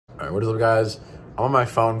What is up, guys? I'm on my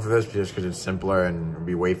phone for this just because it's simpler and it'll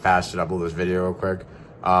be way faster to upload this video real quick.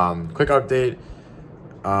 Quick update.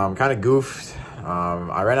 Kind of goofed.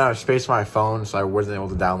 I ran out of space on my phone, so I wasn't able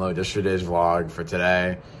to download yesterday's vlog for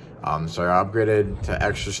today. So I upgraded to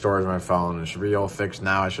extra storage on my phone. It should be all fixed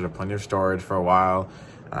now. I should have plenty of storage for a while.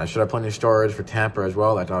 I should have plenty of storage for Tamper as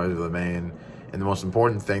well. That's always the main and the most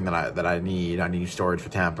important thing that I need. I need storage for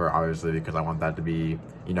Tamper, obviously, because I want that to be,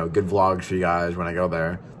 you know, good vlogs for you guys when I go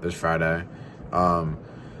there this Friday.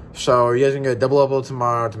 So you guys can get a double upload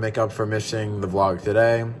tomorrow to make up for missing the vlog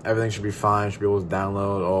today. Everything should be fine. Should be able to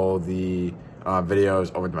download all the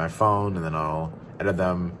videos over to my phone, and then I'll edit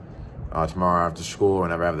them tomorrow after school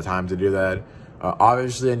whenever I have the time to do that.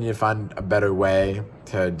 Obviously, I need to find a better way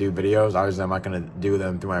to do videos. Obviously, I'm not going to do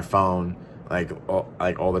them through my phone like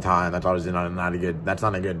all the time. That's obviously not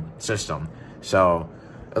a good system. So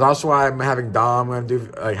that's also why I'm having Dom. I'm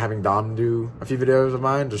having Dom do a few videos of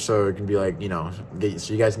mine, just so it can be like, you know,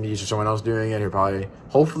 so you guys can get used to someone else doing it. He'll probably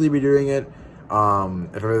hopefully be doing it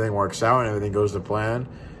if everything works out and everything goes to plan.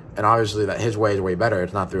 And obviously that his way is way better.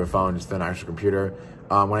 It's not through a phone, it's through an actual computer.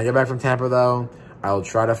 When I get back from Tampa though, I'll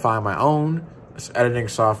try to find my own editing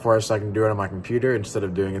software so I can do it on my computer instead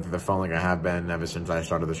of doing it through the phone like I have been ever since I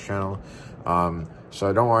started this channel.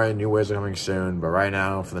 So don't worry, new ways are coming soon. But right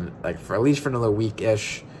now, for at least for another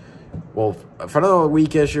week-ish, well, for another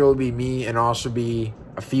week-ish, it will be me and also be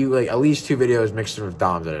a few, at least 2 videos mixed in with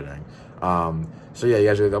Dom's editing. So yeah, you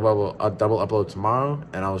guys will double upload tomorrow,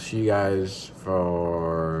 and I'll see you guys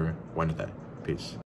for Wednesday. Peace.